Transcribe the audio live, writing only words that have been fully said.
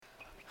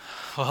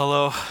Well,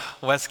 hello,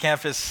 West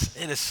Campus.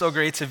 It is so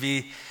great to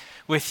be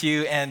with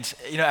you. And,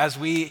 as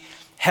we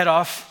head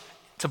off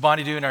to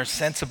Bonnie Doon, or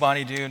sent to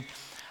Bonnie Doon,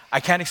 I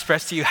can't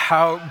express to you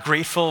how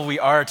grateful we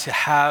are to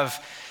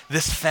have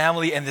this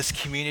family and this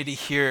community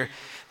here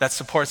that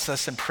supports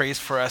us and prays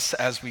for us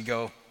as we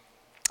go.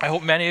 I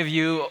hope many of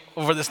you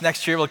over this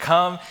next year will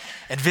come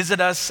and visit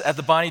us at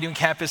the Bonnie Doon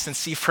campus and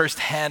see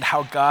firsthand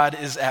how God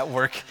is at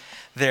work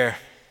there.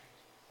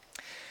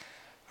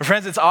 My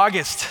friends, it's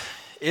August.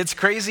 It's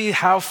crazy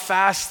how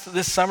fast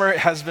this summer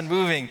has been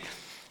moving.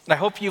 And I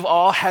hope you've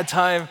all had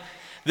time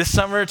this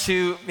summer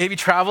to maybe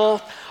travel,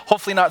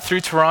 hopefully not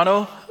through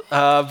Toronto,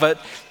 but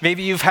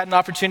maybe you've had an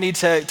opportunity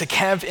to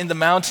camp in the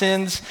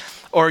mountains,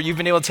 or you've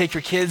been able to take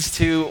your kids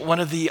to one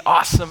of the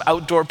awesome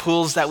outdoor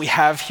pools that we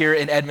have here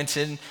in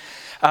Edmonton.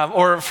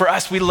 Or for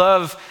us, we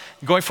love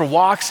going for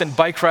walks and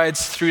bike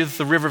rides through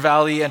the river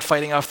valley and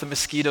fighting off the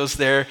mosquitoes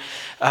there.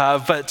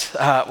 But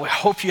we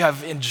hope you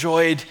have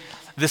enjoyed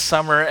this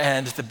summer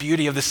and the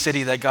beauty of the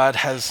city that God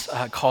has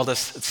called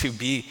us to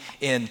be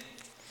in.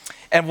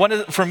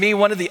 And for me,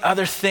 one of the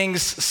other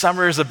things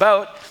summer is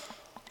about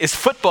is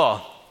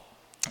football.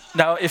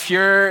 Now, if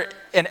you're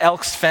an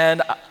Elks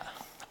fan,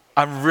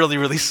 I'm really,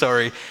 really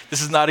sorry.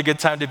 This is not a good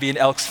time to be an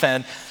Elks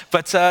fan.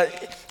 But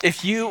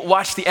if you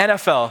watch the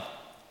NFL,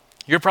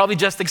 you're probably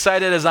just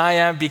excited as I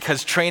am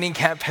because training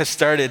camp has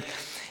started.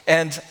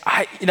 And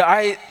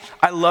I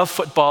love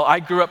football. I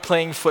grew up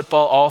playing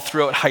football all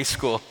throughout high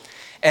school.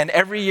 And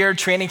every year,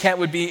 training camp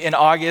would be in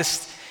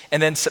August,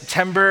 and then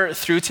September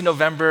through to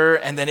November,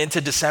 and then into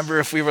December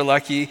if we were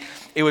lucky.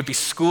 It would be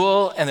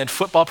school, and then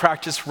football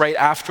practice right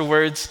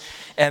afterwards.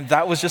 And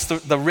that was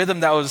just the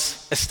rhythm that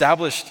was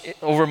established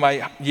over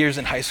my years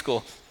in high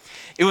school.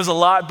 It was a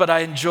lot, but I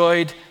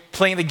enjoyed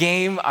playing the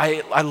game.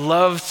 I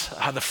loved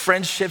the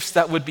friendships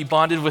that would be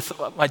bonded with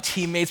my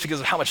teammates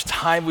because of how much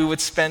time we would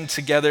spend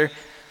together.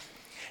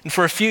 And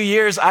for a few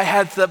years, I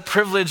had the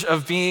privilege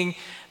of being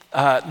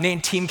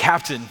named team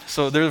captain.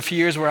 So there were a few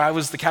years where I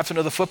was the captain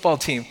of the football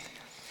team.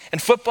 And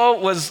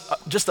football was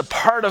just a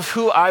part of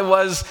who I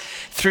was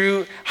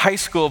through high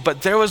school.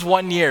 But there was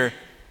one year,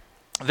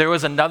 there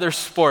was another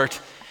sport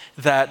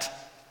that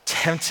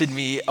tempted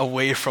me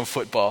away from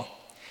football.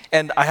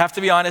 And I have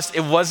to be honest,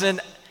 it wasn't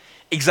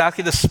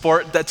exactly the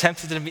sport that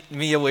tempted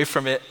me away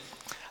from it.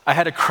 I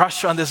had a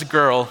crush on this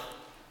girl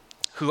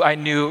who I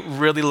knew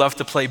really loved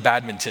to play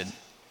badminton.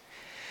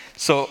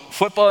 So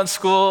football and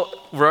school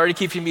were already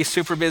keeping me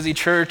super busy,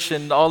 church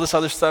and all this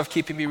other stuff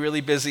keeping me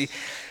really busy.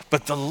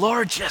 But the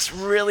Lord just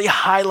really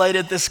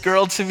highlighted this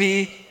girl to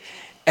me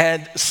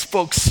and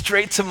spoke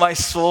straight to my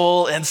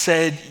soul and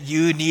said,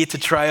 you need to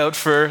try out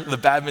for the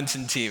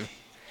badminton team.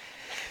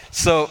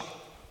 So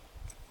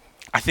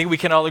I think we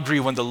can all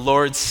agree when the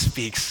Lord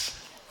speaks,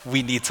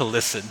 we need to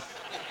listen.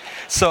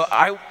 So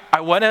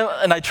I went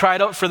out and I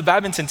tried out for the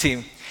badminton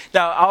team.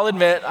 Now, I'll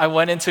admit, I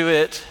went into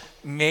it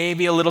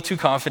maybe a little too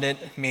confident,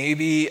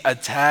 maybe a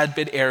tad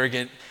bit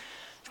arrogant.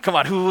 Come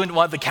on, who wouldn't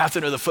want the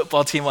captain of the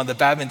football team on the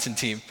badminton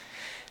team?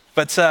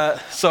 But so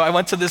I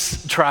went to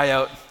this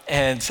tryout,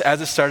 and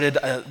as it started,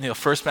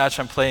 first match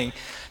I'm playing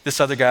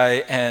this other guy,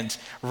 and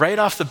right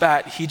off the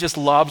bat, he just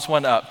lobs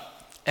one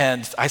up,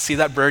 and I see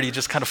that birdie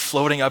just kind of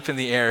floating up in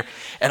the air,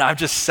 and I'm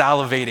just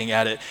salivating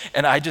at it,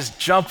 and I just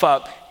jump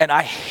up, and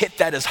I hit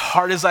that as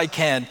hard as I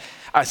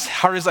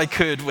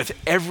could with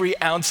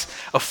every ounce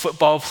of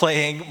football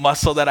playing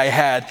muscle that I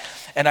had.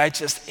 And I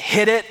just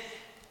hit it,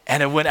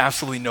 and it went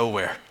absolutely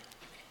nowhere.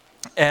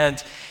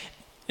 And,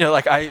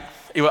 I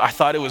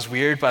thought it was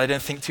weird, but I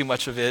didn't think too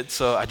much of it,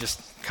 so I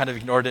just kind of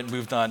ignored it and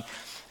moved on.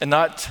 And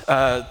not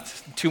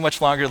too much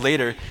longer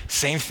later,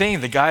 same thing.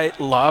 The guy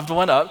lobbed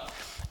one up,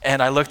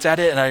 and I looked at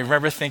it, and I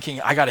remember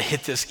thinking, I got to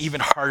hit this even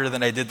harder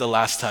than I did the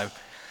last time.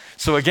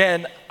 So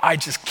again, I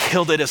just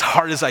killed it as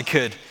hard as I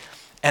could.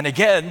 And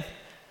again,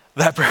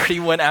 that birdie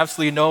went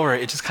absolutely nowhere.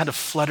 It just kind of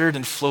fluttered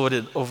and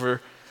floated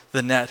over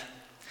the net.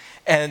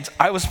 And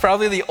I was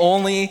probably the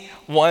only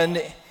one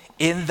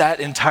in that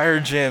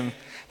entire gym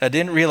that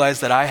didn't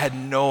realize that I had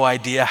no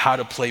idea how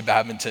to play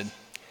badminton.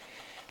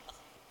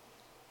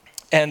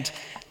 And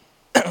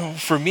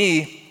for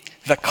me,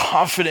 the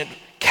confident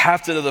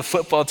captain of the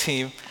football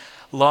team,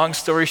 long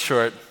story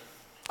short,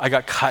 I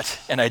got cut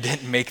and I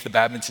didn't make the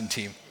badminton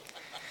team.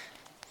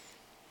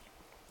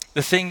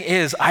 The thing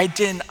is, I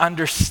didn't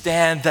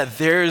understand that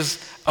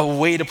there's a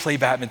way to play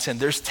badminton.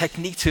 There's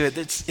technique to it.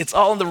 It's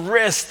all in the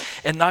wrist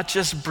and not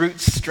just brute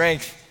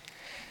strength.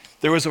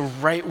 There was a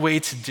right way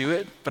to do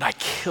it, but I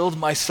killed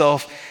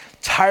myself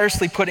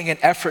tirelessly putting in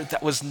effort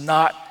that was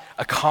not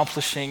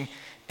accomplishing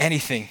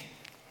anything.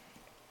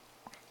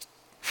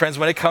 Friends,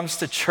 when it comes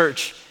to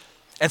church,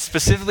 and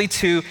specifically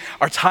to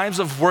our times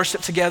of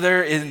worship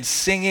together in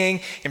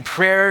singing, in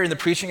prayer, in the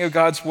preaching of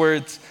God's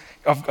words,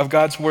 of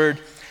God's word,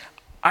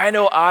 I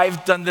know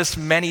I've done this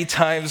many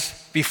times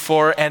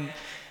before, and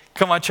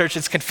come on, church,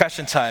 it's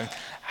confession time.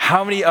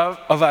 How many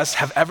of us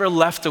have ever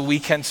left a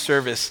weekend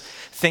service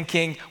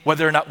thinking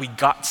whether or not we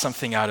got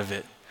something out of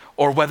it,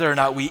 or whether or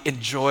not we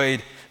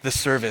enjoyed the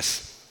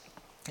service?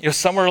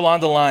 Somewhere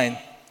along the line,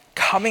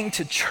 coming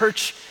to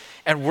church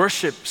And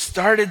worship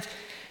started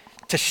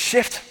to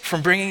shift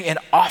from bringing an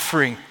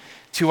offering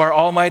to our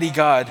Almighty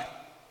God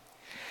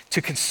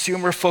to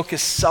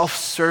consumer-focused,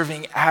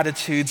 self-serving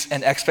attitudes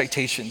and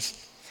expectations.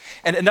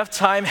 And enough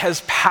time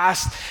has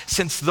passed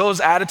since those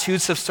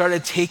attitudes have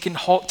started taking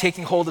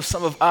hold of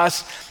some of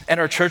us and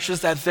our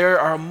churches that there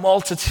are a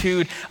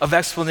multitude of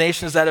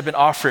explanations that have been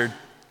offered.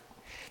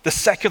 The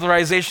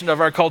secularization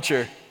of our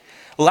culture,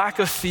 lack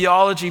of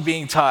theology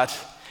being taught,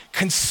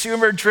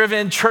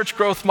 consumer-driven church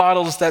growth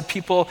models that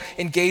people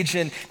engage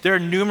in. There are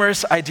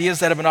numerous ideas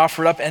that have been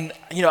offered up, and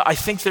I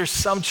think there's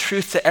some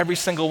truth to every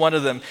single one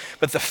of them.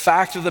 But the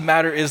fact of the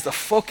matter is the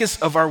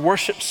focus of our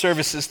worship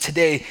services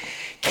today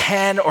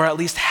can, or at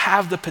least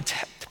have the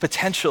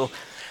potential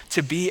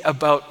to be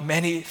about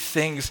many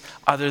things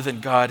other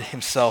than God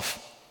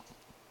himself.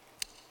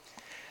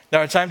 Now,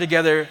 our time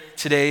together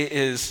today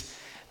is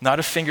not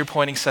a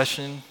finger-pointing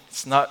session.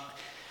 It's not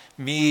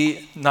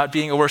me not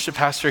being a worship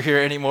pastor here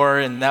anymore,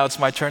 and now it's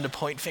my turn to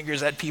point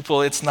fingers at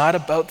people. It's not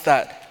about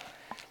that.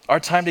 Our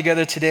time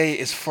together today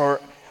is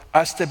for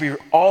us to be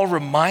all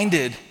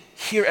reminded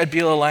here at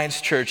Beulah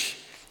Alliance Church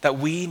that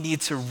we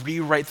need to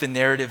rewrite the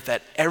narrative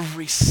that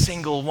every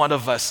single one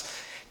of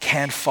us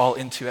can fall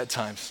into at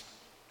times.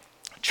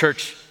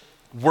 Church,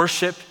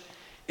 worship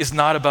is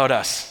not about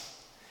us.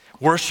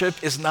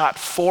 Worship is not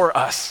for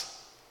us.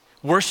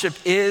 Worship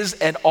is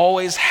and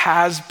always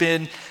has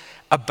been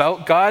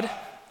about God.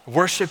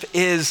 Worship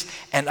is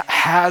and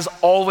has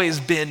always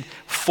been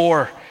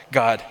for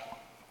God.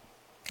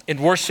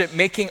 In worship,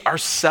 making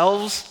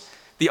ourselves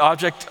the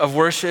object of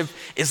worship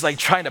is like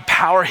trying to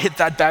power hit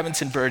that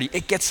badminton birdie.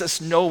 It gets us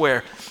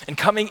nowhere. And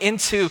coming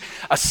into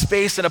a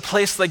space and a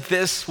place like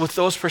this with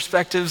those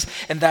perspectives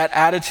and that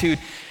attitude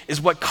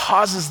is what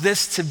causes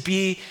this to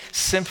be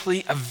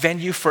simply a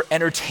venue for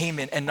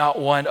entertainment and not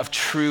one of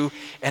true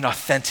and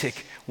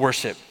authentic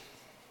worship.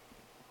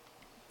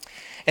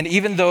 And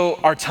even though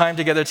our time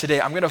together today,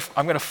 I'm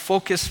gonna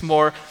focus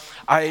more.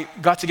 I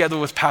got together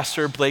with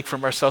Pastor Blake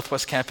from our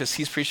Southwest campus.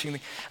 He's preaching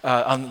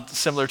on a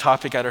similar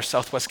topic at our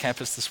Southwest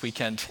campus this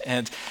weekend.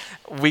 And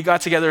we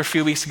got together a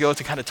few weeks ago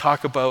to kind of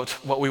talk about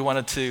what we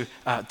wanted to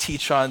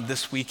teach on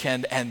this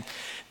weekend. And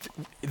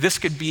this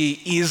could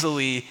be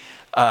easily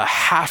a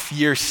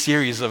half-year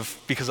series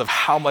because of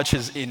how much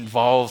is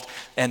involved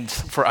and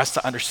for us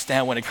to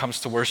understand when it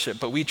comes to worship.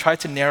 But we tried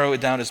to narrow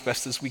it down as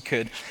best as we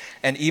could.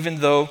 And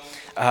even though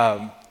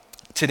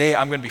today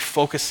I'm going to be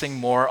focusing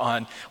more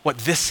on what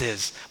this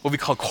is, what we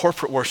call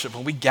corporate worship,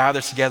 when we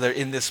gather together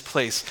in this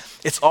place,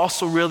 it's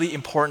also really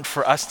important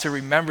for us to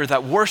remember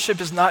that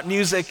worship is not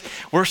music,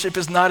 worship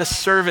is not a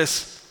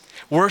service.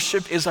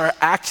 Worship is our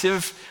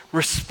active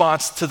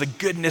response to the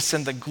goodness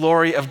and the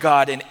glory of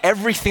God in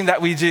everything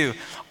that we do,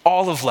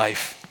 all of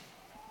life.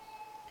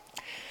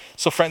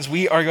 So friends,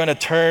 we are going to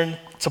turn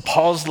to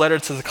Paul's letter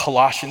to the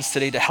Colossians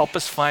today to help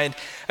us find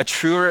a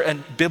truer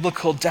and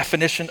biblical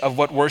definition of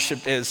what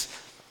worship is.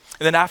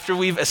 And then after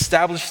we've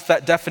established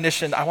that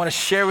definition, I want to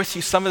share with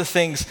you some of the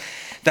things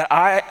that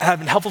have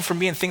been helpful for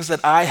me and things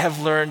that I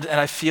have learned and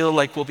I feel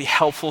like will be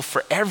helpful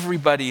for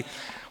everybody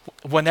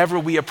whenever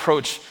we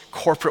approach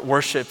corporate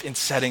worship in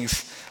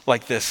settings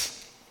like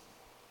this.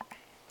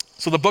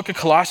 So the book of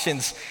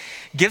Colossians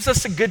gives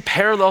us a good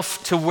parallel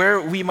to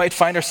where we might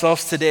find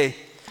ourselves today.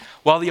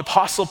 While the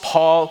Apostle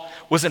Paul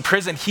was in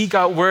prison, he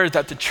got word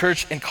that the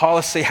church in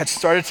Colossae had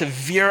started to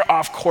veer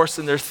off course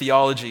in their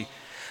theology.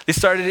 They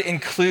started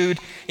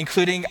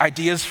including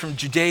ideas from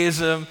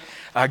Judaism,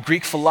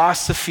 Greek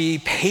philosophy,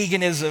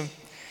 paganism,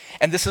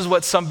 and this is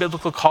what some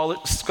biblical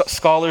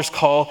scholars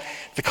call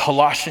the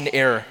Colossian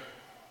error.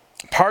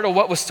 Part of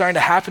what was starting to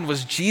happen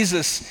was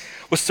Jesus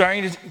was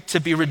starting to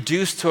be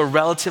reduced to a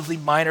relatively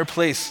minor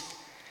place.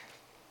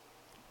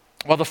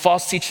 While the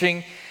false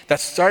teaching that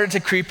started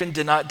to creep in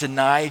did not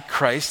deny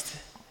Christ,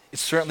 it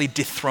certainly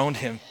dethroned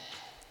him.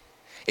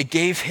 It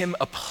gave him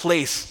a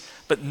place,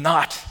 but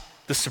not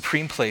the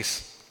supreme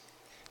place.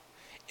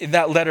 In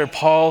that letter,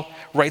 Paul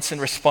writes in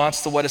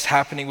response to what is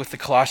happening with the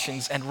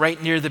Colossians, and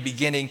right near the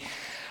beginning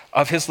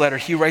of his letter,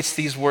 he writes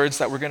these words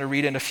that we're going to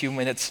read in a few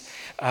moments,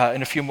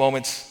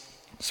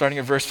 starting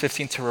at verse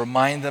 15, to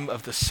remind them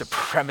of the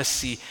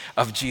supremacy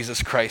of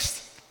Jesus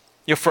Christ.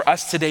 For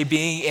us today,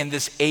 being in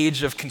this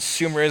age of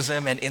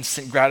consumerism and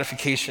instant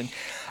gratification,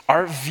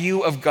 our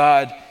view of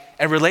God,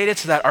 and related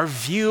to that, our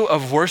view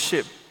of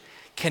worship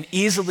can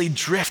easily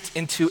drift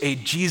into a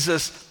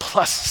Jesus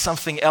plus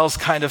something else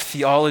kind of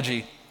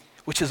theology,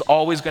 which is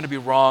always going to be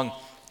wrong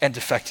and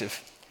defective.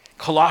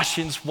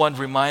 Colossians 1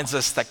 reminds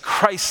us that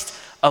Christ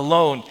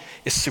alone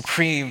is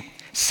supreme,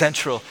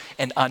 central,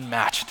 and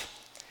unmatched.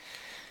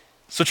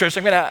 So church,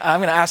 I'm gonna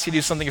ask you to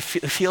do something. It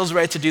feels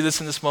right to do this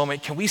in this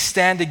moment. Can we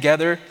stand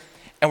together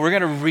and we're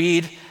gonna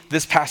read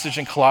this passage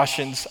in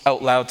Colossians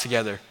out loud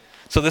together.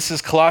 So this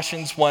is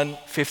Colossians 1,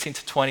 15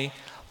 to 20.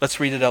 Let's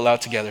read it out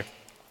loud together.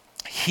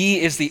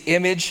 He is the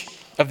image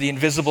of the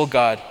invisible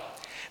God,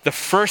 the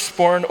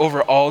firstborn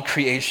over all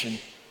creation.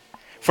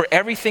 For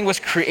everything was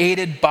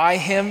created by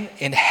him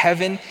in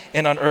heaven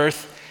and on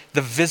earth,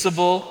 the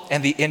visible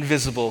and the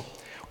invisible,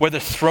 whether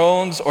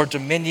thrones or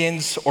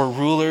dominions or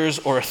rulers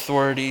or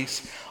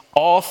authorities,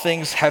 all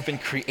things have been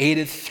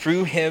created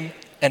through him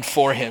and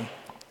for him.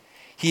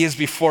 He is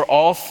before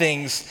all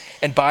things,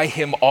 and by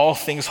him all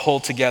things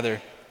hold together.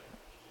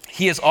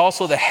 He is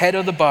also the head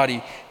of the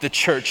body, the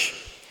church.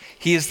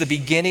 He is the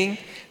beginning,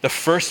 the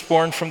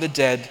firstborn from the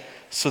dead,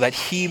 so that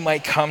he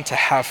might come to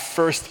have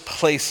first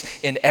place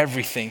in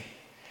everything.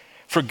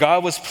 For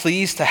God was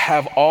pleased to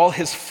have all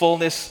his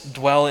fullness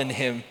dwell in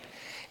him,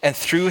 and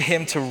through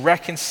him to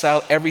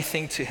reconcile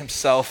everything to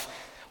himself,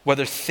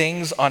 whether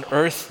things on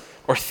earth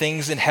or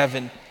things in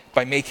heaven,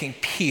 by making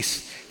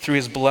peace through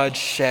his blood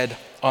shed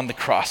on the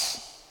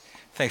cross.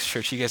 Thanks,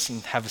 church. You guys can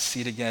have a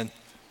seat again.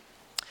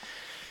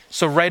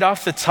 So right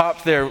off the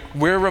top there,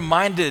 we're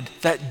reminded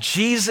that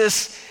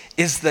Jesus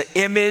is the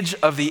image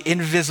of the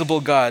invisible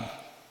God.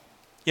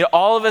 You know,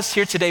 all of us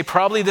here today,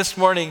 probably this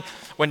morning,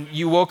 when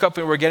you woke up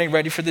and were getting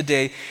ready for the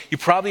day, you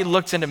probably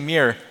looked in a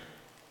mirror.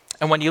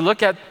 And when you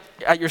look at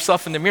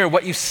yourself in the mirror,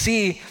 what you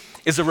see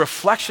is a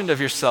reflection of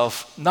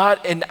yourself,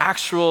 not an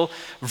actual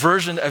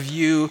version of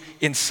you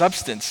in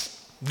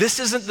substance. This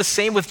isn't the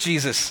same with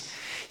Jesus.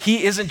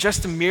 He isn't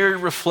just a mirror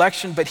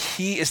reflection, but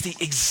he is the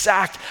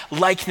exact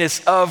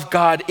likeness of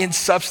God in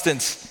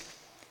substance.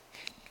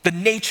 The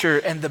nature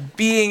and the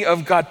being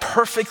of God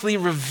perfectly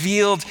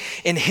revealed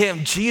in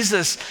him.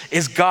 Jesus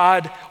is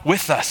God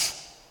with us.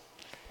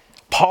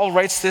 Paul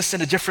writes this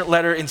in a different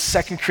letter in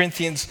 2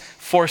 Corinthians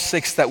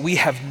 4:6, that we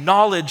have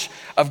knowledge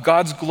of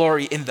God's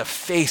glory in the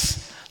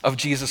face of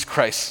Jesus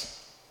Christ.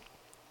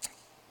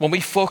 When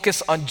we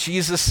focus on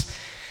Jesus,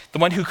 the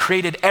one who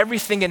created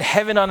everything in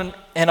heaven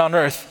and on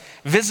earth,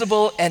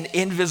 visible and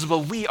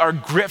invisible, we are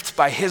gripped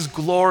by his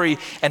glory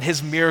and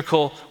his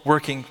miracle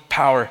working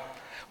power.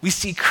 We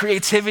see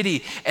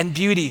creativity and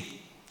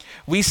beauty.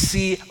 We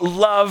see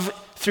love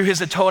through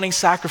his atoning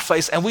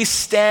sacrifice, and we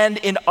stand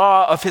in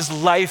awe of his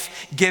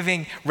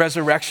life-giving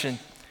resurrection.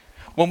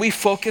 When we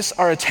focus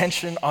our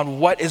attention on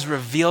what is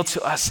revealed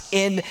to us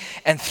in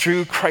and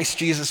through Christ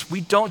Jesus, we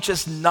don't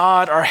just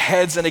nod our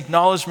heads in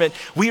acknowledgement,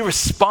 we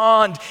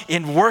respond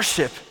in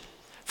worship.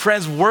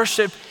 Friends,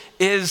 worship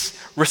is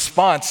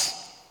response.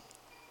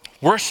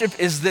 Worship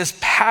is this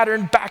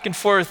pattern back and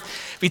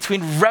forth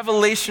between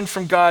revelation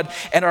from God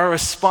and our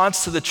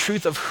response to the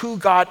truth of who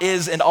God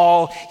is and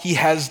all he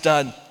has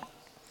done.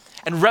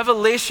 And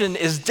revelation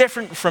is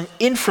different from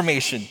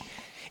information.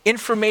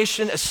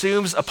 Information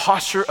assumes a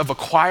posture of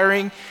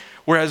acquiring,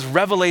 whereas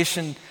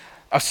revelation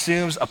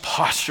assumes a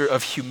posture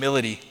of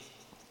humility.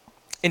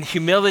 In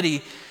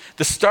humility,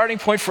 the starting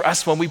point for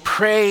us when we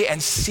pray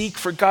and seek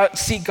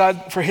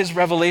God for his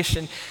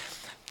revelation,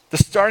 the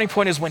starting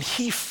point is when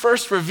he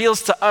first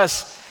reveals to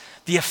us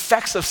the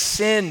effects of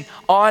sin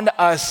on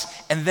us,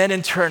 and then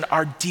in turn,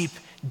 our deep,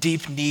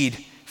 deep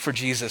need for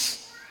Jesus.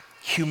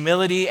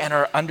 Humility and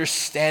our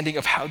understanding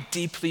of how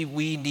deeply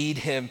we need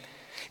him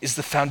is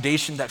the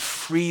foundation that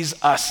frees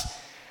us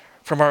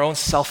from our own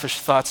selfish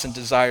thoughts and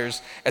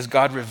desires as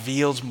God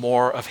reveals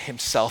more of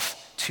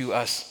himself to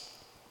us.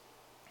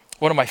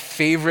 One of my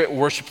favorite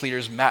worship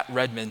leaders, Matt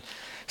Redman,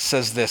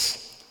 says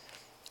this: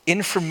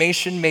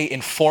 information may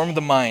inform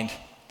the mind,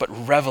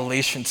 but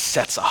revelation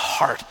sets a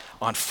heart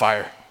on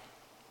fire.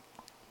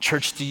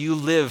 Church, do you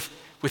live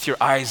with your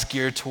eyes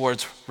geared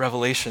towards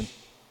revelation?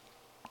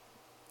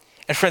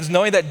 And friends,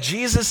 knowing that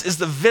Jesus is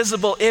the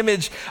visible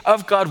image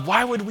of God,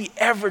 why would we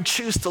ever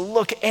choose to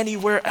look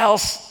anywhere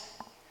else?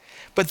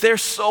 But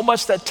there's so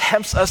much that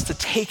tempts us to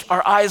take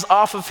our eyes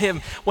off of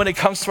him when it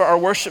comes to our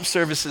worship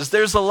services.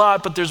 There's a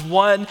lot, but there's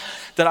one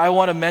that I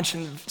want to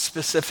mention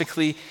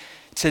specifically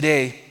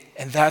today,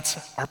 and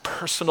that's our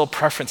personal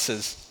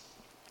preferences.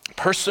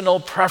 Personal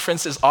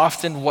preference is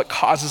often what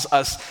causes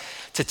us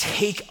to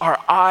take our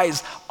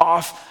eyes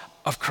off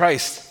of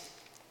Christ.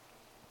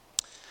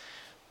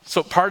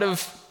 So part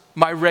of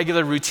my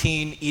regular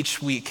routine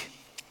each week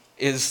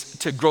is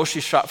to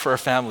grocery shop for our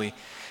family,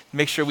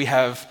 make sure we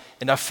have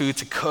enough food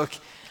to cook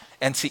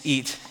and to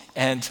eat.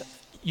 And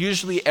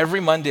usually every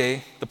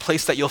Monday, the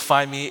place that you'll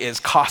find me is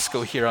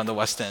Costco here on the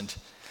West End.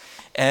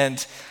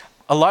 And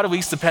a lot of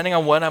weeks, depending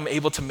on when I'm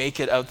able to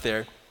make it out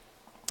there,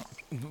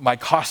 my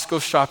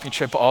Costco shopping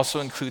trip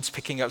also includes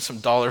picking up some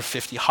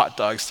 $1.50 hot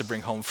dogs to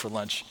bring home for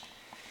lunch.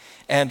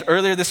 And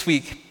earlier this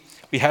week,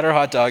 we had our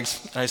hot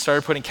dogs, and I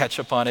started putting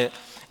ketchup on it.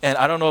 And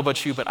I don't know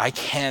about you, but I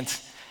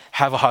can't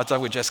have a hot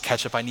dog with just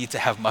ketchup. I need to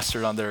have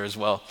mustard on there as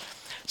well.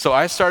 So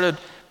I started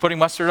putting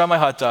mustard on my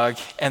hot dog,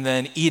 and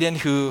then Eden,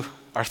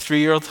 our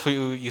 3-year-old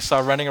who you saw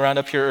running around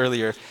up here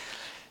earlier,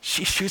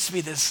 she shoots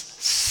me this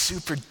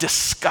super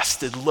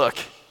disgusted look,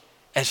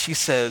 and she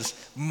says,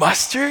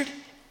 "Mustard?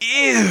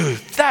 Ew,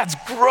 that's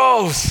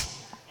gross."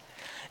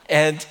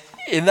 And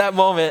in that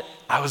moment,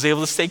 I was able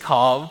to stay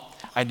calm.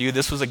 I knew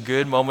this was a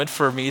good moment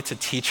for me to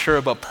teach her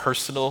about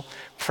personal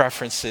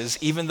preferences,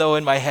 even though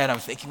in my head I'm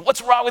thinking,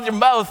 what's wrong with your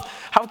mouth?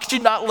 How could you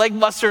not like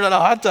mustard on a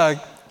hot dog?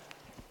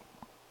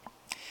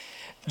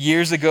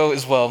 Years ago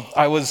as well,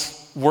 I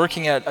was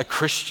working at a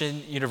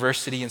Christian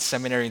university and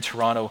seminary in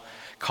Toronto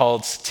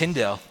called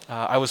Tyndale.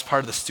 I was part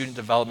of the student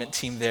development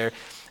team there,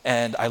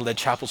 and I led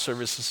chapel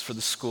services for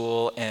the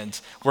school and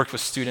worked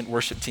with student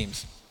worship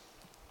teams.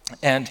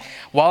 And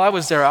while I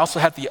was there, I also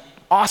had the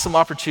awesome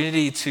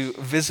opportunity to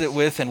visit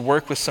with and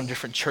work with some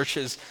different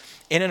churches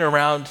in and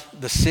around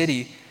the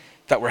city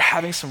that were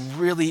having some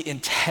really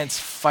intense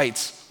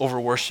fights over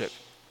worship.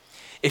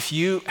 If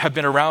you have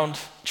been around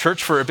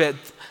church for a bit,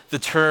 the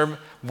term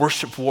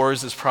worship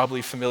wars is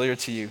probably familiar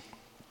to you.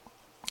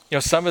 You know,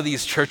 some of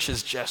these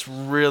churches just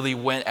really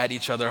went at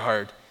each other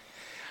hard,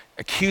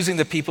 accusing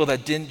the people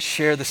that didn't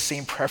share the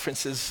same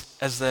preferences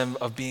as them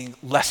of being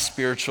less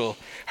spiritual,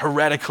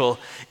 heretical,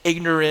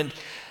 ignorant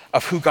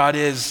of who God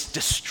is,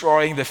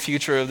 destroying the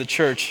future of the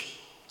church.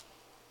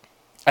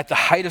 At the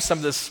height of some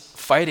of this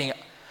fighting,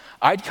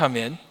 I'd come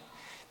in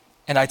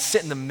and I'd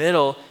sit in the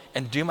middle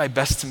and do my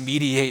best to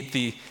mediate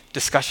the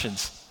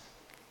discussions.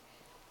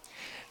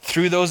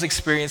 Through those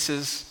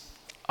experiences,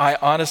 I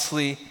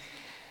honestly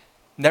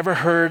never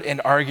heard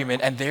an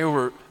argument, and there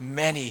were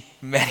many,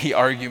 many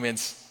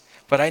arguments,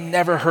 but I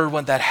never heard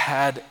one that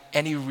had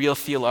any real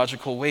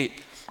theological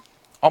weight.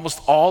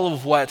 Almost all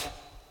of what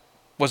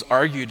was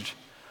argued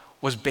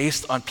was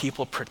based on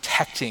people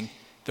protecting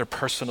their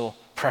personal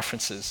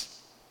preferences.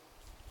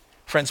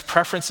 Friends,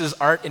 preferences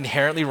aren't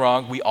inherently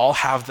wrong. We all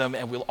have them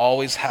and we'll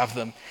always have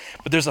them.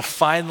 But there's a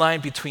fine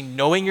line between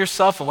knowing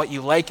yourself and what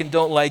you like and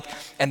don't like,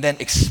 and then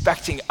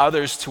expecting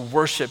others to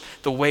worship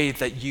the way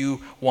that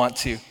you want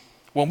to.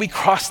 When we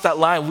cross that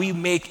line, we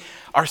make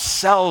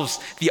ourselves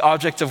the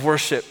object of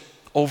worship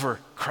over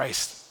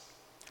Christ.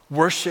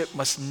 Worship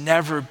must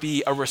never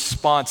be a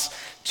response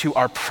to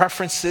our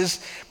preferences,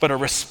 but a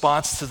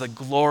response to the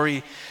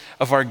glory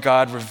of our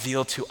God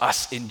revealed to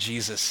us in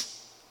Jesus.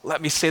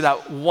 Let me say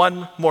that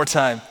one more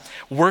time.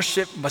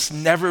 Worship must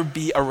never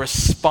be a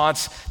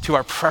response to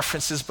our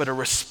preferences, but a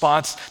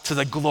response to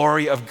the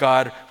glory of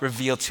God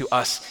revealed to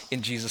us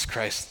in Jesus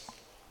Christ.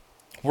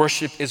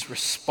 Worship is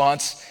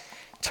response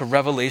to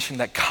revelation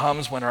that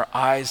comes when our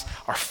eyes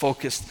are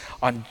focused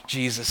on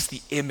Jesus,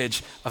 the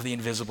image of the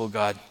invisible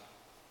God.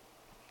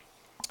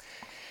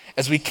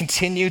 As we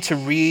continue to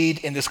read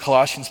in this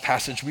Colossians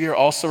passage, we are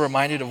also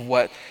reminded of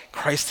what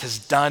Christ has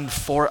done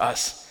for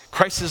us.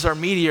 Christ is our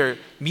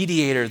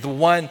mediator, the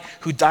one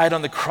who died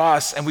on the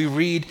cross. And we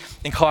read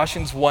in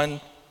Colossians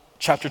 1,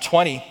 chapter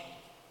 20,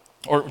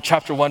 or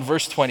chapter 1,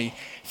 verse 20,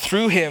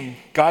 through him,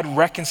 God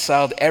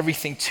reconciled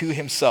everything to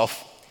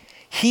himself.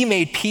 He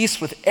made peace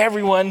with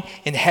everyone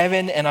in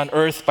heaven and on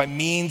earth by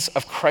means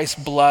of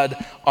Christ's blood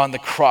on the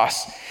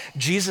cross.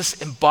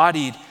 Jesus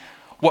embodied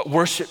what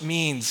worship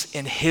means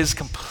in his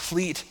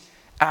complete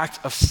act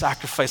of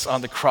sacrifice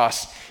on the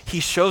cross. He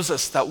shows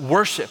us that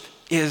worship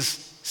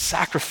is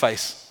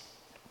sacrifice.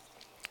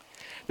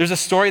 There's a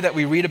story that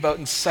we read about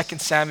in 2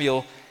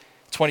 Samuel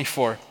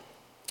 24.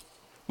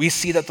 We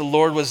see that the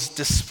Lord was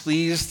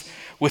displeased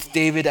with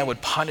David and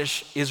would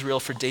punish Israel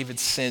for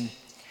David's sin.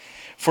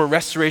 For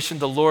restoration,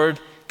 the Lord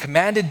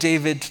commanded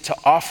David to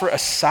offer a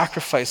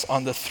sacrifice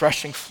on the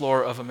threshing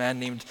floor of a man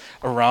named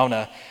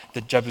Araunah, the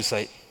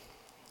Jebusite.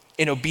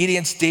 In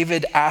obedience,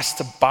 David asked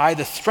to buy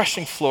the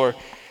threshing floor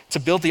to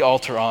build the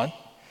altar on.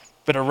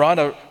 But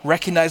Araunah,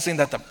 recognizing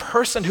that the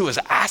person who was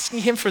asking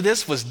him for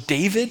this was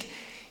David,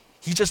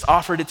 he just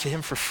offered it to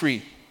him for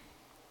free.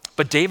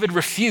 But David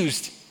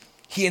refused.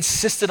 He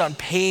insisted on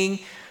paying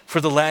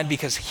for the land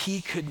because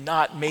he could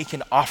not make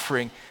an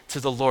offering to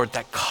the Lord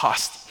that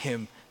cost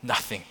him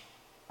nothing.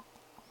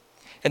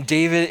 And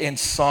David in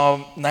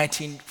Psalm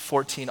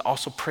 19:14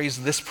 also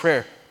prays this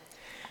prayer.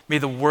 May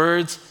the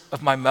words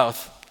of my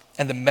mouth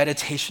and the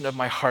meditation of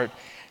my heart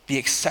be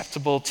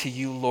acceptable to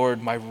you,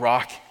 Lord, my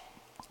rock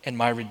and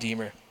my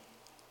redeemer.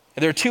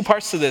 And there are two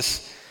parts to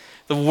this.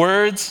 The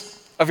words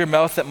of your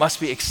mouth that must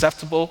be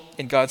acceptable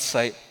in God's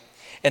sight,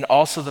 and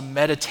also the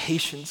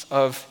meditations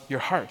of your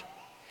heart.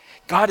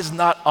 God is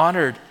not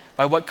honored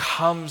by what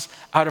comes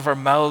out of our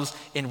mouths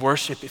in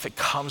worship if it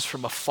comes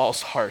from a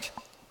false heart.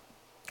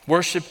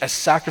 Worship as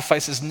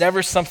sacrifice is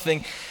never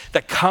something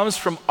that comes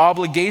from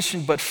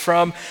obligation, but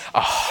from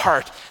a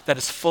heart that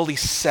is fully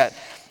set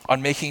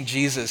on making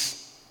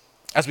Jesus,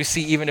 as we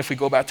see even if we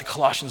go back to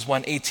Colossians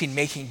 1:18,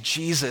 making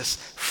Jesus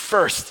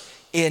first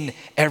in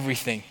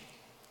everything.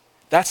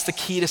 That's the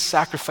key to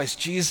sacrifice.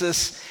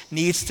 Jesus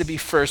needs to be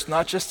first,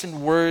 not just in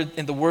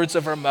the words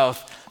of our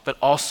mouth, but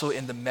also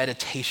in the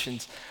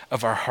meditations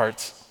of our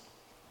hearts.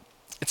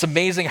 It's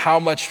amazing how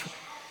much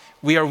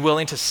we are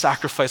willing to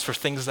sacrifice for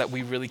things that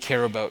we really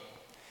care about.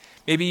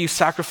 Maybe you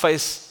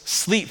sacrifice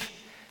sleep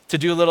to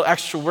do a little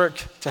extra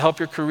work to help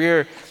your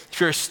career.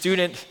 If you're a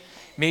student,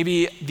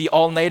 maybe the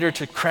all-nighter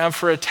to cram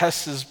for a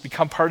test has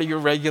become part of your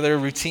regular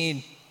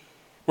routine.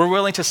 We're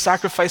willing to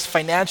sacrifice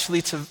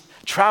financially to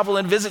travel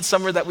and visit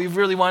somewhere that we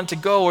really wanted to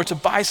go, or to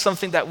buy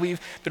something that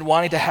we've been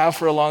wanting to have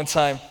for a long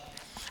time.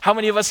 How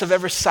many of us have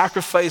ever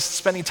sacrificed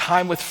spending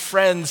time with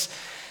friends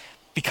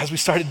because we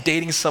started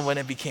dating someone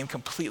and became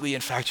completely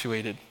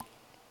infatuated?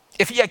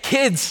 If you had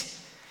kids,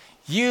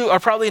 you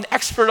are probably an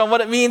expert on what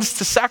it means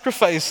to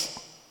sacrifice.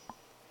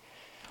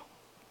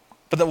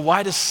 But then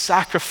why does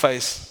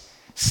sacrifice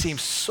seem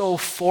so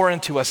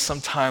foreign to us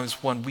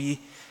sometimes when we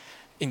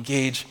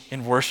engage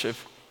in worship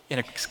in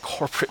a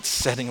corporate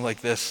setting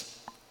like this.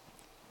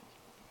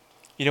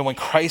 You know, when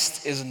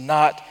Christ is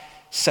not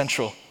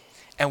central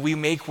and we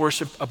make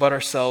worship about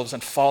ourselves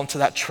and fall into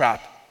that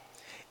trap,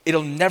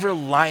 it'll never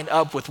line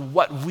up with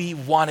what we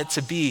want it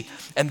to be.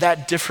 And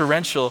that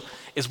differential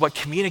is what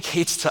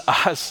communicates to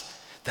us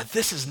that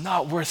this is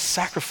not worth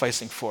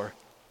sacrificing for.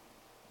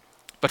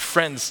 But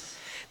friends,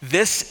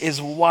 this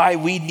is why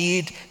we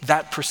need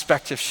that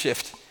perspective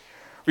shift.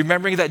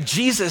 Remembering that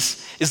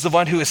Jesus is the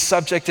one who is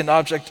subject and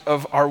object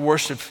of our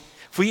worship.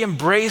 If we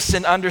embrace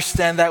and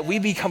understand that, we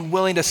become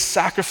willing to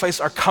sacrifice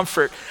our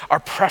comfort, our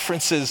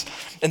preferences,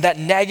 and that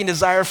nagging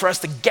desire for us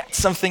to get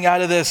something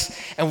out of this,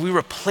 and we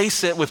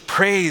replace it with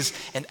praise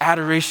and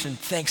adoration,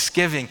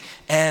 thanksgiving,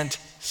 and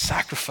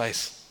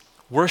sacrifice.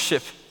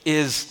 Worship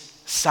is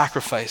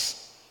sacrifice.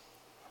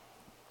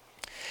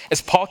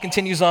 As Paul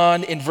continues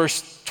on in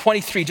verse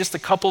 23, just a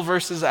couple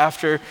verses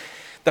after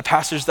the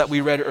passage that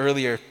we read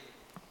earlier,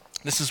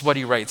 this is what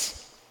he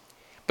writes.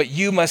 But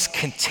you must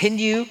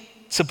continue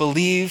to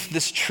believe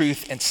this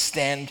truth and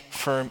stand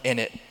firm in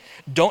it.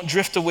 Don't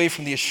drift away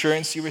from the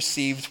assurance you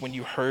received when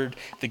you heard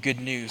the good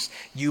news.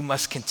 You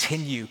must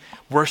continue.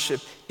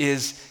 Worship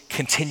is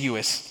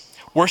continuous.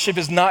 Worship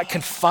is not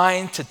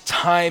confined to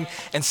time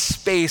and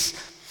space,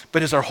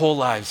 but is our whole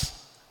lives.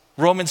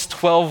 Romans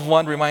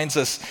 12:1 reminds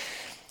us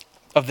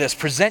of this.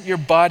 Present your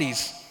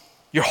bodies,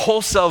 your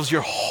whole selves,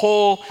 your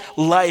whole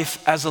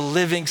life as a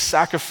living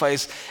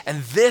sacrifice,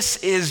 and this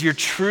is your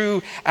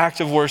true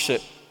act of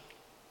worship.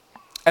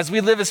 As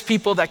we live as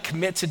people that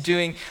commit to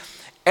doing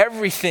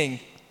everything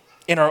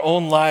in our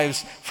own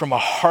lives from a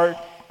heart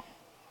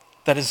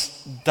that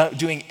is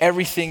doing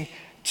everything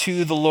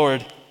to the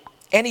Lord,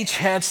 any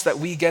chance that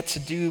we get to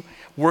do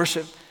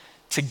worship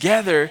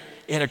together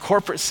in a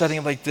corporate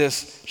setting like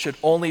this should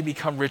only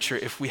become richer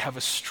if we have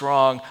a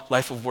strong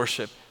life of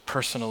worship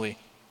personally.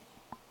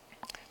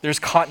 There's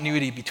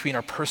continuity between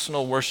our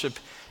personal worship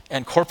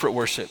and corporate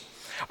worship.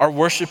 Our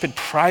worship in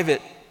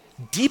private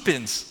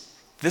deepens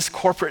this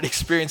corporate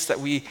experience that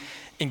we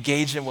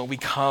engage in when we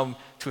come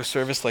to a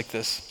service like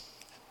this.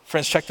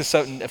 Friends, check this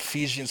out in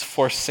Ephesians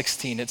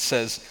 4:16. It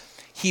says,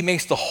 he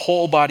makes the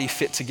whole body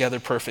fit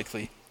together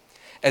perfectly.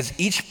 As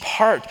each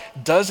part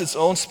does its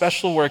own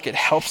special work, it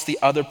helps the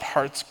other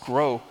parts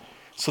grow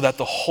so that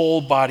the whole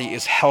body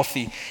is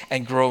healthy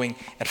and growing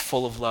and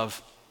full of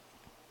love.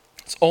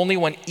 It's only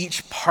when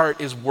each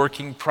part is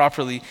working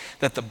properly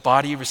that the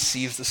body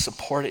receives the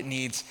support it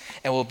needs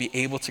and will be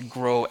able to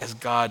grow as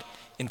God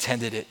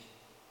intended it.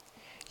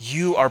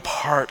 You are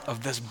part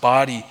of this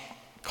body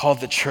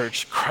called the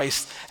church,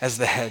 Christ as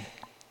the head.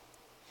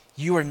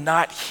 You are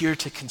not here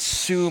to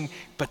consume,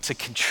 but to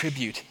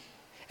contribute.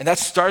 And that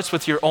starts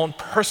with your own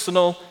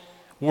personal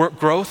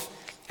growth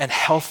and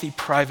healthy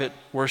private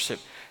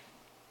worship.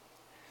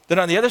 Then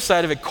on the other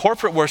side of it,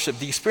 corporate worship,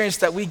 the experience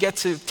that we get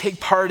to take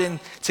part in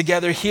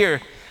together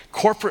here,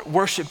 corporate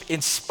worship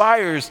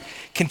inspires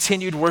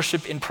continued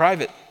worship in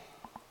private.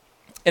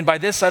 And by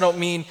this, I don't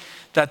mean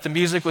that the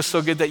music was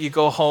so good that you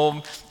go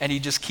home and you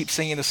just keep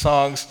singing the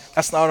songs.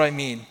 That's not what I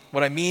mean.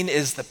 What I mean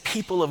is the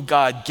people of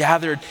God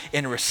gathered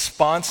in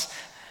response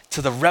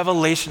to the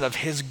revelation of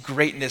his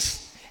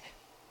greatness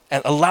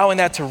and allowing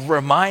that to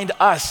remind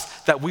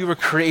us that we were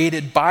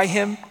created by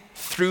him,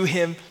 through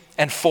him,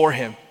 and for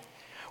him.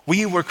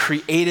 We were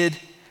created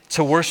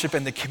to worship,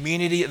 and the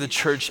community of the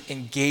church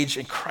engaged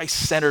in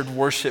Christ-centered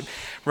worship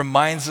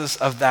reminds us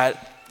of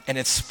that and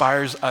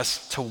inspires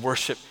us to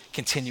worship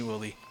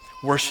continually.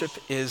 Worship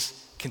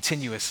is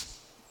continuous.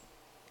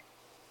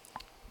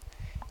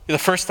 The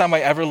first time I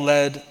ever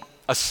led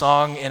a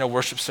song in a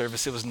worship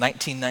service, it was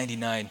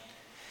 1999.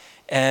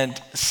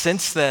 And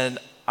since then,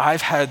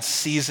 I've had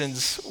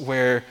seasons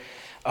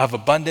of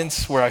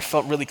abundance where I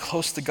felt really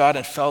close to God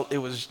and felt it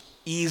was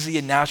easy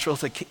and natural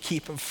to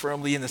keep him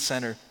firmly in the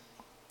center.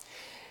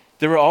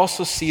 There were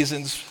also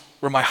seasons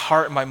where my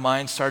heart and my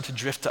mind started to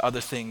drift to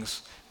other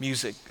things,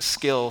 music,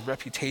 skill,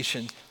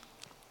 reputation.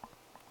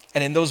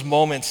 And in those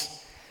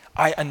moments,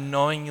 I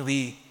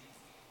unknowingly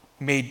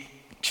made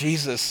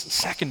Jesus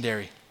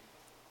secondary.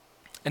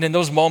 And in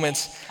those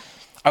moments,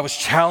 I was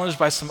challenged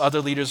by some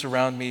other leaders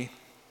around me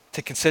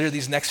to consider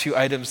these next few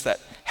items that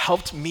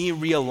helped me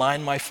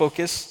realign my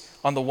focus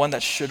on the one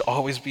that should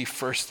always be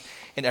first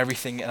in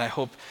everything. And I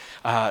hope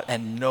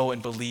and know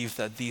and believe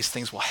that these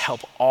things will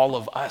help all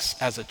of us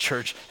as a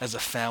church, as a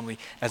family,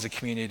 as a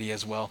community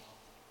as well.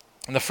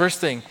 And the first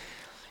thing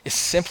is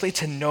simply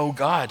to know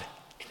God.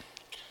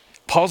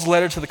 Paul's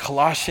letter to the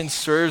Colossians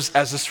serves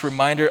as this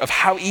reminder of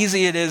how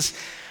easy it is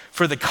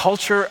for the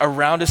culture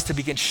around us to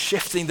begin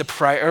shifting the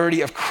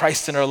priority of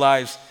Christ in our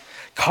lives,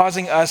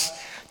 causing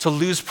us to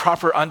lose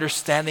proper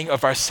understanding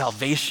of our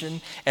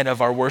salvation and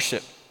of our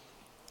worship.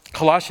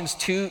 Colossians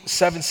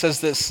 2:7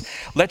 says this,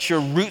 let your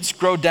roots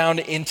grow down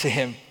into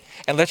him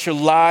and let your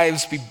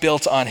lives be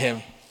built on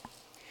him.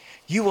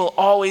 You will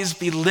always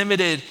be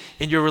limited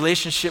in your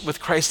relationship with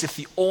Christ if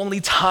the only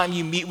time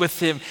you meet with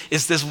him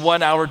is this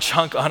 1 hour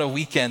chunk on a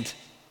weekend.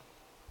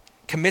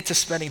 Commit to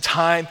spending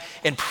time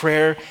in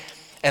prayer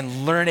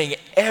and learning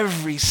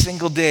every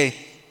single day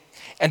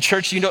And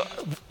church, you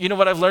know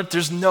what I've learned?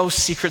 There's no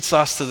secret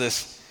sauce to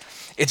this.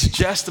 It's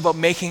just about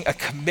making a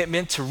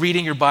commitment to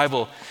reading your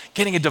Bible,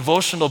 getting a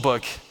devotional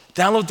book,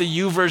 download the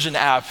YouVersion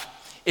app.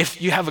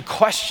 If you have a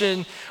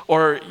question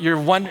or you're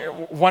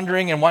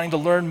wondering and wanting to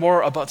learn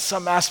more about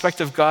some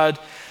aspect of God,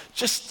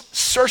 just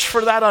search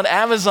for that on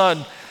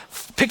Amazon.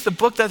 Pick the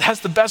book that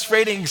has the best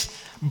ratings,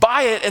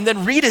 buy it, and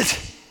then read it.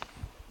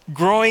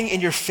 Growing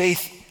in your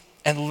faith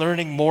and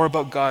learning more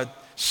about God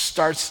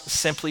starts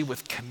simply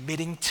with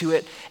committing to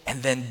it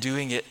and then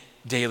doing it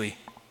daily.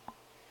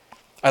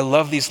 I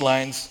love these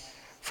lines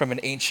from an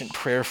ancient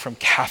prayer from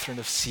Catherine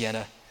of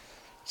Siena. It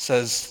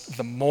says,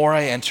 "The more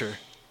I enter,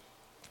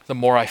 the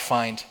more I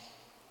find.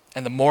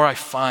 And the more I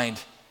find,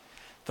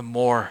 the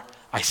more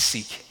I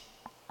seek."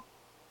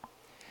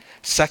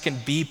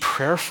 Second, be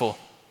prayerful.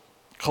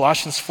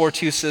 Colossians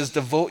 4:2 says,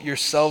 "Devote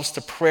yourselves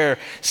to prayer.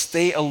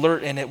 Stay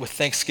alert in it with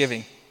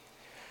thanksgiving."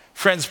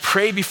 Friends,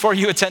 pray before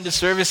you attend a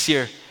service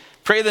here.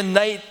 Pray the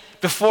night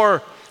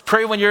before.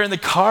 Pray when you're in the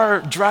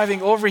car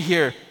driving over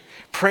here.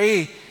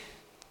 Pray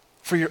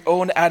for your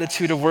own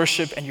attitude of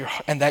worship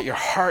and that your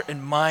heart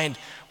and mind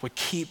would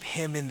keep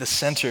him in the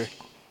center.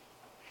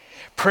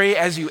 Pray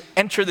as you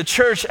enter the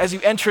church, as you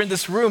enter in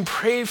this room.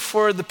 Pray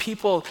for the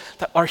people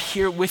that are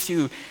here with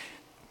you,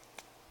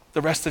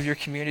 the rest of your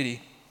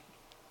community.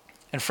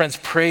 And friends,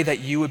 pray that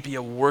you would be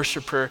a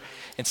worshiper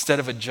instead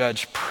of a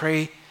judge.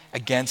 Pray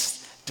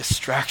against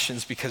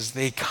distractions because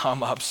they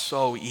come up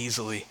so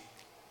easily.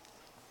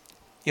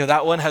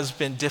 That one has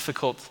been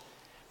difficult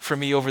for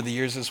me over the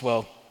years as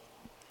well.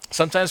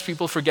 Sometimes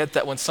people forget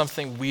that when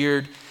something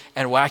weird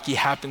and wacky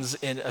happens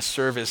in a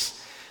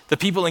service, the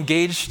people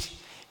engaged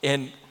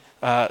in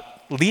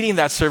leading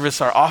that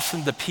service are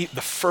often the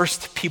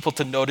first people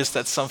to notice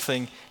that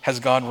something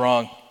has gone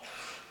wrong.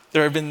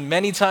 There have been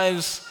many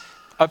times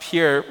up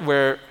here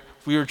where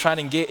we were trying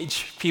to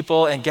engage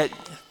people and get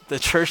the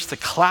church to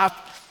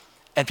clap,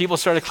 and people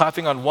started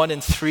clapping on 1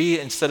 and 3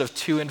 instead of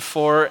 2 and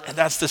 4, and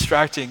that's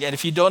distracting. And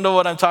if you don't know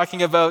what I'm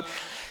talking about,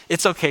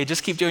 it's okay,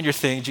 just keep doing your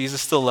thing.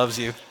 Jesus still loves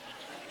you.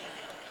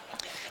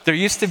 There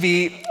used to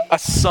be a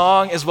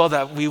song as well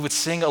that we would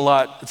sing a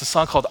lot. It's a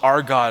song called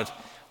Our God,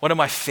 one of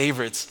my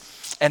favorites.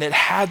 And it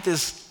had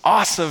this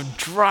awesome,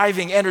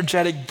 driving,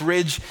 energetic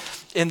bridge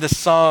in the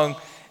song,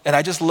 and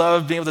I just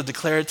love being able to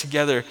declare it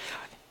together.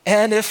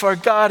 And if our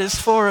God is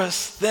for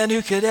us, then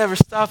who could ever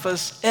stop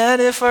us?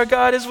 And if our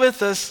God is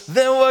with us,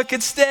 then what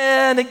could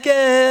stand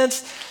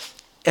against?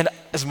 And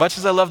as much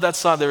as I love that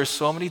song, there were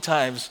so many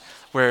times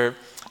where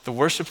the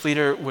worship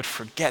leader would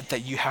forget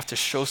that you have to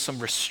show some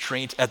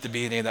restraint at the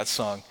beginning of that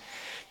song.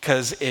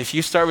 Because if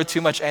you start with too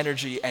much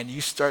energy and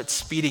you start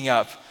speeding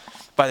up,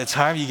 by the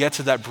time you get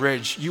to that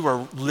bridge, you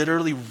are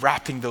literally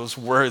rapping those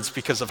words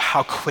because of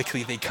how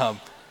quickly they come.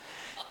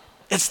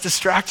 It's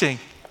distracting.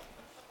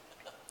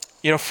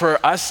 For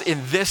us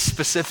in this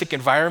specific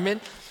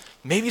environment,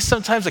 maybe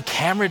sometimes a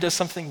camera does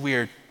something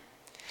weird.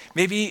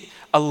 Maybe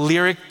a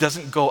lyric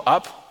doesn't go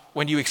up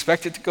when you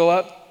expect it to go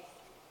up.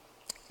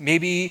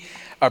 Maybe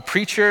a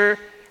preacher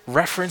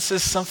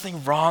references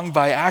something wrong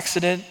by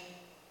accident.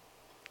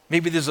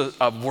 Maybe there's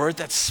a word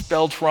that's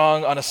spelled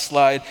wrong on a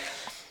slide.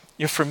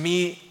 For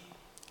me,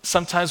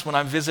 sometimes when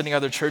I'm visiting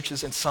other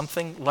churches and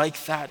something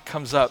like that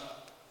comes up,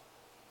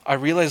 I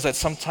realize that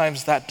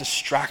sometimes that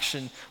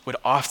distraction would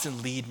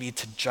often lead me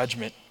to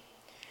judgment.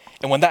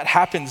 And when that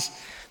happens,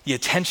 the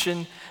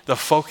attention, the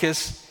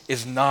focus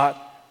is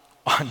not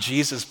on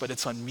Jesus, but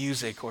it's on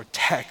music or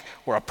tech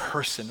or a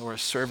person or a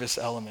service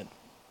element.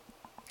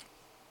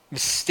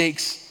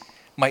 Mistakes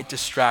might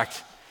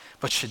distract,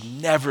 but should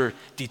never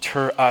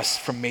deter us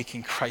from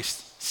making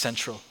Christ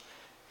central.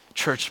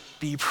 Church,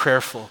 be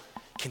prayerful.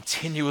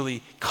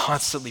 Continually,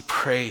 constantly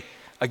pray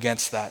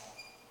against that.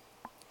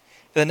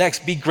 The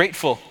next, be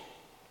grateful.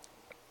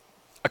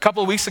 A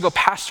couple of weeks ago,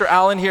 Pastor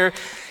Allen here,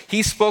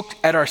 he spoke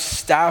at our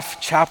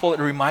staff chapel. It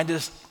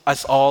reminded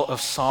us all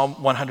of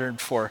Psalm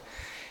 104.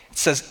 It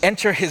says,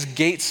 "Enter his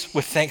gates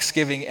with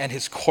thanksgiving and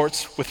his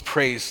courts with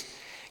praise.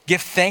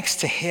 Give thanks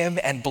to him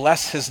and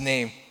bless his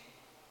name."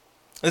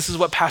 This is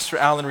what Pastor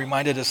Allen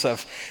reminded us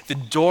of. The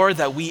door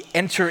that we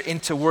enter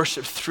into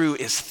worship through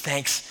is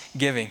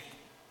thanksgiving.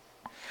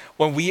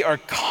 When we are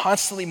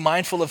constantly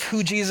mindful of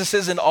who Jesus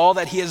is and all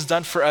that he has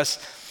done for us,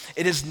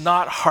 it is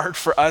not hard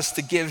for us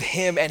to give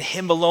him and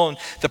him alone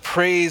the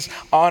praise,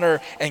 honor,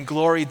 and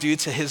glory due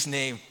to his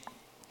name.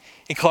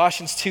 In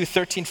Colossians 2,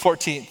 13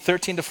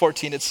 to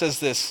 14, it says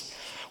this,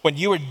 "When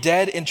you were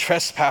dead in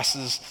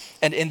trespasses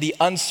and in the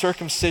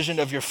uncircumcision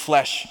of your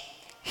flesh,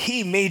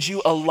 he made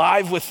you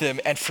alive with him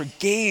and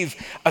forgave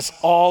us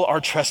all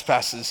our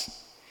trespasses.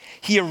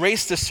 He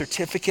erased the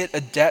certificate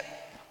of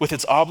debt with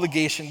its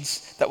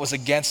obligations that was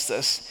against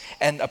us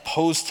and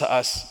opposed to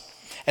us,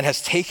 and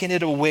has taken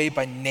it away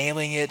by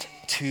nailing it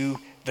to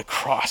the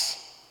cross."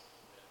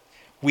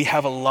 We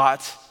have a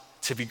lot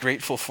to be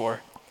grateful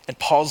for. And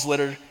Paul's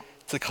letter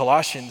to the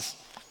Colossians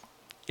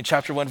in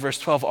chapter 1, verse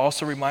 12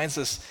 also reminds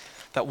us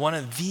that one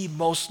of the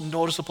most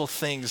noticeable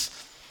things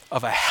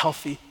of a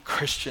healthy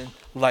Christian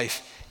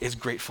life is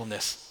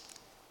gratefulness.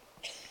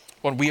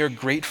 When we are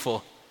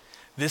grateful,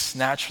 this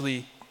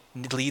naturally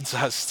leads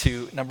us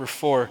to number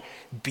 4,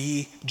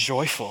 be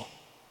joyful.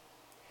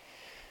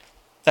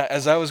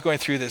 As I was going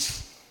through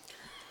this,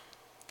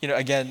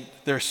 again,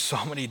 there are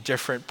so many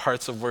different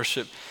parts of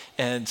worship,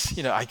 and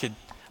I could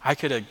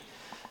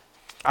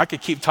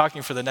keep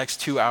talking for the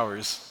next 2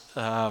 hours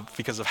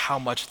because of how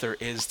much there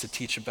is to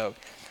teach about.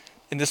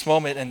 In this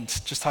moment, and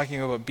just talking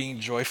about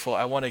being joyful,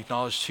 I want to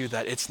acknowledge too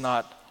that it's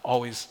not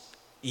always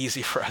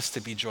easy for us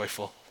to be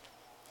joyful.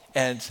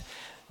 And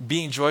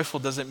being joyful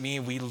doesn't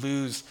mean we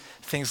lose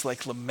things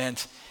like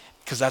lament,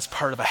 because that's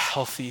part of a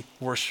healthy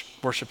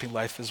worshiping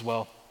life as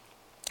well.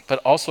 But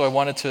also I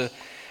wanted to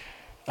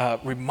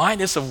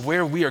remind us of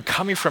where we are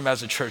coming from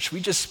as a church. We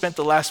just spent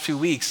the last few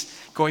weeks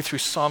going through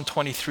Psalm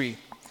 23.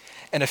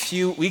 And a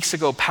few weeks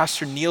ago,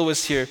 Pastor Neil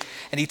was here,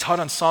 and he taught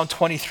on Psalm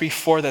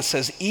 23:4 that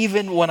says,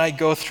 "Even when I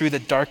go through the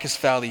darkest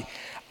valley,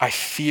 I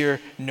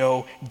fear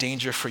no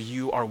danger, for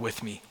you are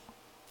with me."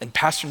 And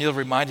Pastor Neil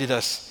reminded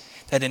us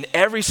that in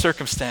every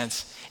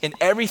circumstance, in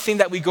everything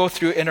that we go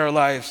through in our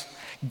lives,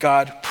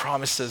 God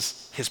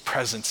promises his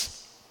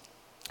presence.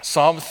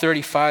 Psalm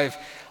 35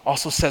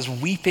 also says,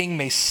 "Weeping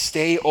may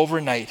stay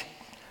overnight,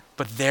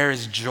 but there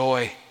is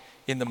joy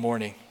in the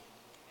morning."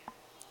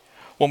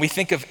 When we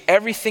think of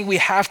everything we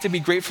have to be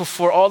grateful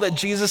for, all that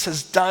Jesus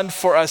has done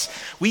for us,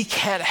 we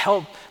can't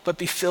help but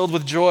be filled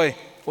with joy.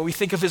 When we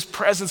think of his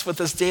presence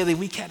with us daily,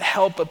 we can't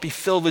help but be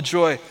filled with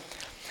joy.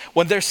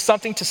 When there's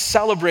something to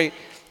celebrate,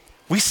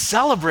 we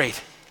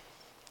celebrate.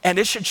 And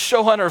it should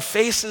show on our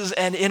faces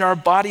and in our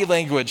body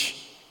language.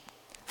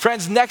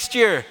 Friends, next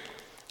year,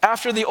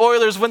 after the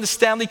Oilers win the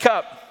Stanley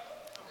Cup,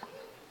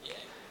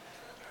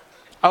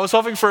 I was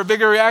hoping for a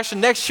bigger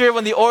reaction. Next year,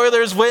 when the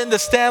Oilers win the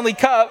Stanley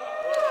Cup,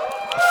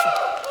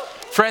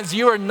 friends,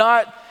 you are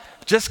not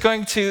just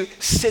going to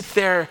sit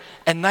there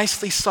and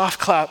nicely soft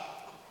clap.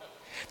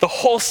 The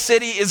whole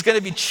city is going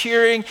to be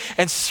cheering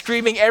and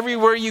screaming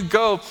everywhere you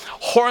go.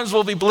 Horns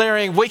will be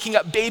blaring, waking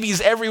up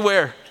babies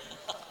everywhere.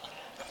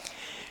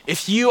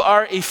 If you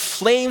are a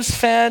Flames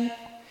fan,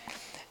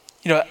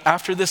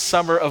 after this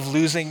summer of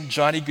losing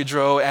Johnny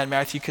Gaudreau and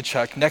Matthew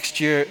Tkachuk, next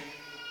year,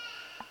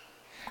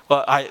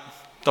 well, I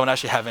don't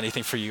actually have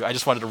anything for you. I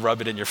just wanted to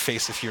rub it in your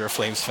face if you're a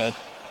Flames fan.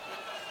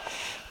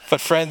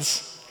 But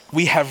friends,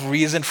 we have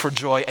reason for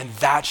joy, and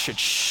that should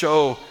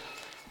show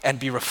and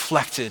be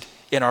reflected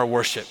in our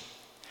worship.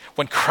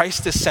 When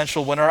Christ is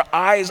central, when our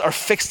eyes are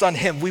fixed on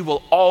him, we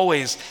will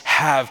always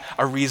have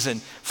a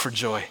reason for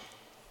joy.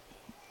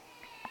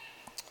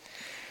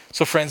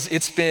 So friends,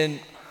 it's been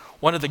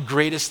one of the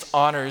greatest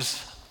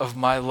honors of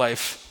my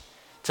life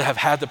to have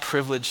had the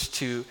privilege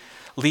to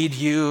lead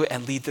you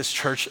and lead this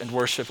church and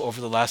worship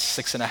over the last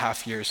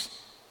 6.5 years.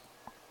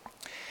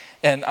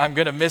 And I'm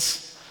going to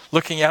miss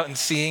looking out and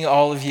seeing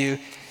all of you.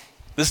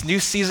 This new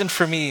season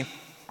for me,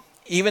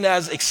 even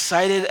as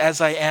excited as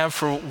I am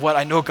for what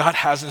I know God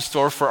has in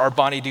store for our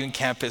Bonnie Doon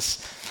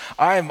campus,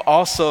 I am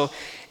also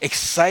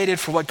excited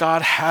for what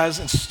God has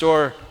in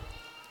store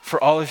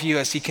for all of you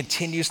as he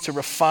continues to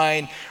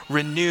refine,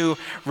 renew,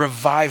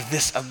 revive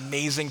this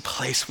amazing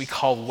place we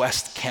call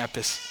West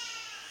Campus.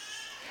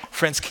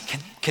 Friends,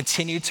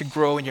 continue to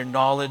grow in your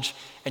knowledge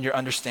and your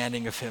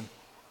understanding of him.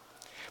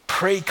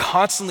 Pray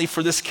constantly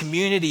for this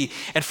community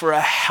and for a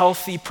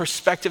healthy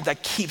perspective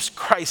that keeps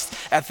Christ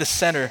at the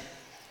center.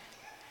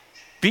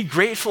 Be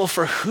grateful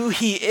for who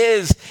he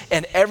is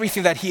and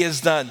everything that he has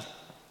done.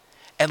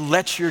 And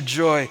let your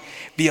joy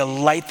be a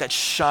light that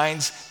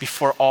shines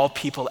before all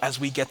people as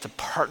we get to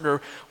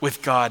partner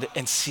with God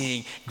and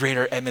seeing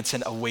Greater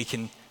Edmonton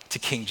awaken to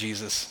King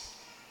Jesus.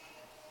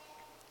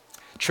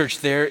 Church,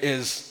 there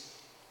is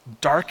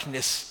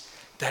darkness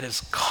that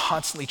is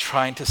constantly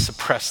trying to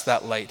suppress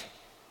that light.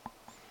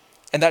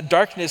 And that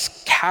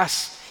darkness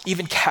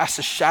casts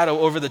a shadow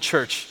over the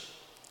church.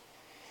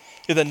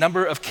 The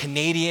number of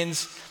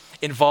Canadians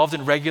involved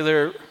in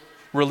regular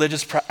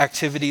religious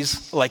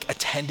activities like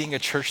attending a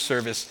church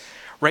service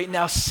right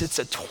now sits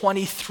at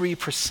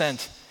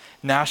 23%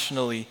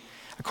 nationally,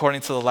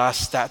 according to the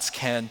last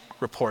StatsCan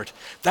report.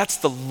 That's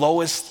the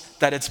lowest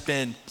that it's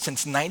been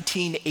since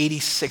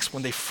 1986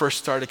 when they first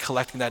started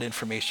collecting that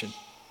information.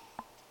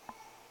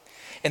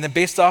 And then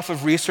based off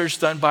of research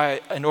done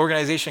by an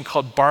organization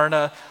called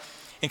Barna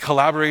in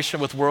collaboration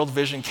with World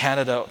Vision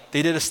Canada,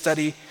 they did a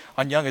study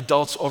on young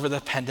adults over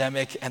the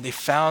pandemic, and they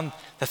found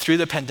that through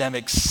the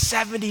pandemic,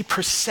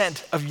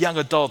 70% of young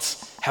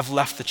adults have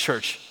left the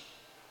church.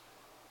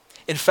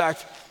 In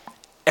fact,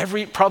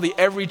 probably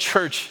every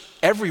church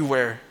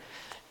everywhere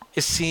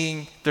is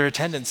seeing their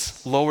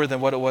attendance lower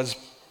than what it was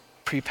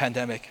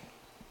pre-pandemic.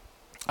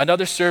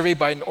 Another survey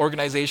by an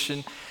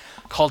organization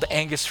called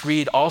Angus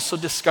Reid also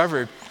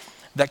discovered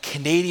that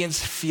Canadians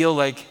feel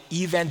like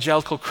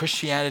evangelical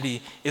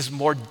Christianity is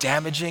more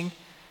damaging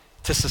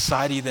to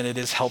society than it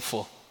is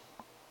helpful.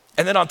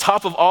 And then on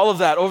top of all of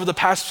that, over the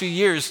past few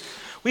years,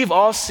 we've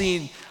all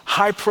seen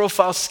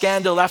high-profile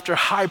scandal after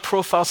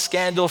high-profile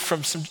scandal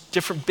from some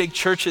different big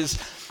churches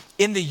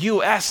in the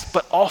US,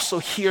 but also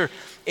here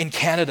in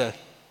Canada.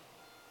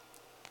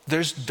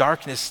 There's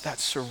darkness that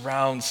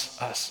surrounds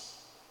us.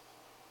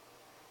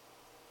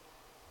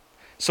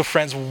 So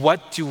friends,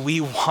 what do we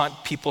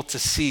want people to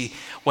see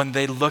when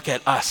they look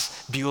at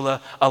us,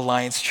 Beulah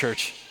Alliance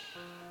Church?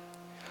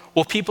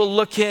 Will people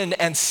look in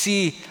and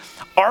see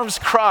arms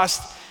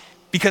crossed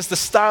because the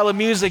style of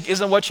music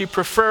isn't what you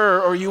prefer,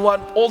 or you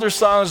want older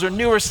songs or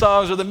newer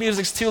songs, or the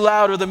music's too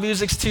loud or the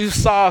music's too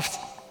soft?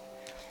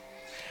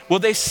 Will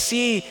they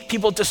see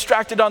people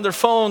distracted on their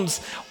phones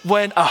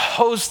when a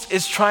host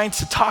is trying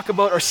to talk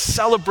about or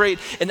celebrate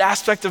an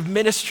aspect of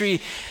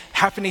ministry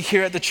happening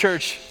here at the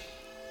church?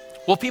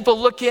 Will people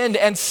look in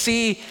and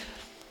see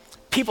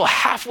people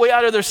halfway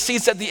out of their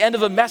seats at the end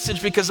of a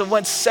message because it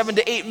went 7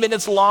 to 8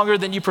 minutes longer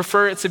than you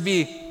prefer it to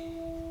be?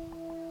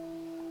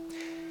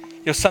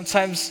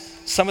 Sometimes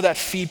some of that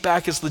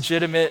feedback is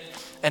legitimate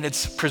and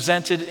it's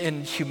presented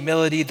in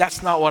humility.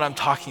 That's not what I'm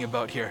talking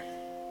about here.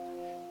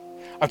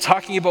 I'm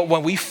talking about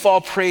when we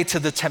fall prey to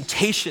the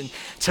temptation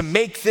to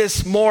make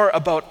this more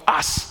about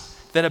us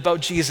than about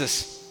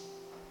Jesus.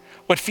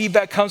 When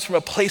feedback comes from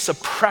a place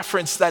of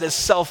preference that is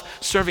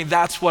self-serving,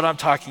 that's what I'm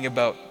talking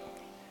about.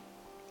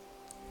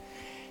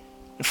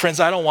 And friends,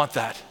 I don't want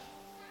that.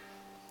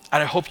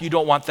 And I hope you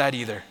don't want that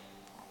either.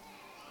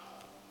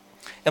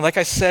 And like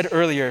I said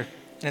earlier,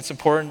 and it's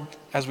important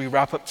as we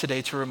wrap up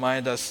today to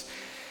remind us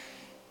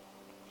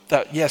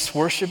that yes,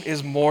 worship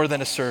is more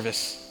than a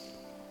service.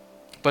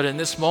 But in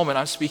this moment,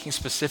 I'm speaking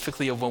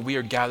specifically of when we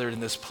are gathered in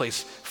this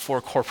place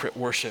for corporate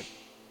worship.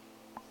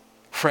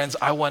 Friends,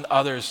 I want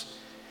others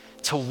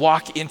to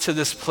walk into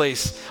this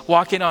place,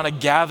 walk in on a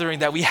gathering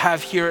that we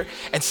have here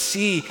and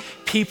see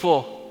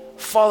people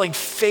falling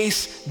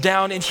face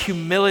down in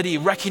humility,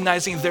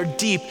 recognizing their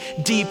deep,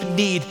 deep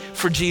need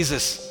for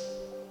Jesus.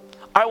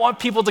 I want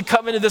people to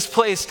come into this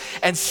place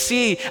and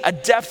see a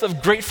depth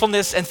of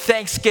gratefulness and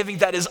thanksgiving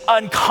that is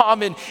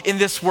uncommon in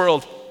this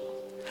world.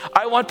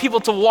 I want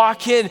people to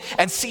walk in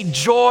and see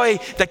joy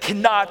that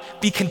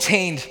cannot be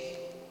contained.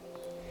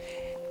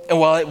 And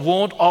while it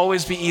won't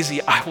always be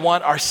easy, I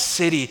want our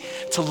city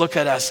to look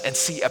at us and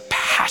see a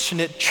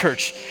passionate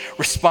church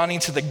responding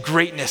to the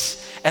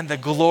greatness and the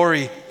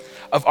glory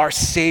of our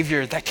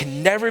Savior that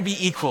can never be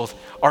equaled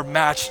or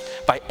matched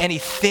by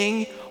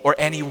anything or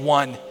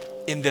anyone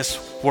in this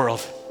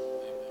world.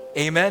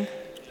 Amen?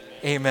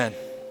 Amen.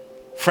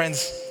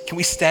 Friends, can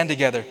we stand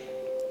together?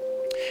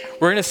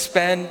 We're going to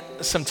spend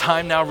some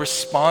time now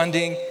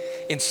responding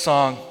in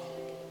song.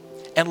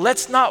 And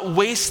let's not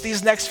waste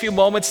these next few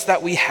moments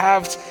that we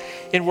have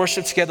in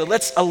worship together.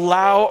 Let's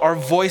allow our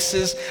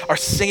voices, our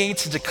singing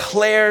to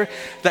declare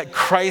that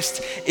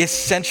Christ is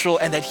central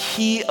and that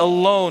He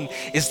alone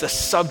is the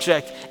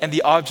subject and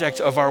the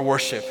object of our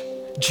worship.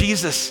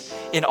 Jesus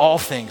in all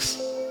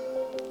things.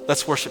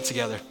 Let's worship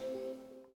together.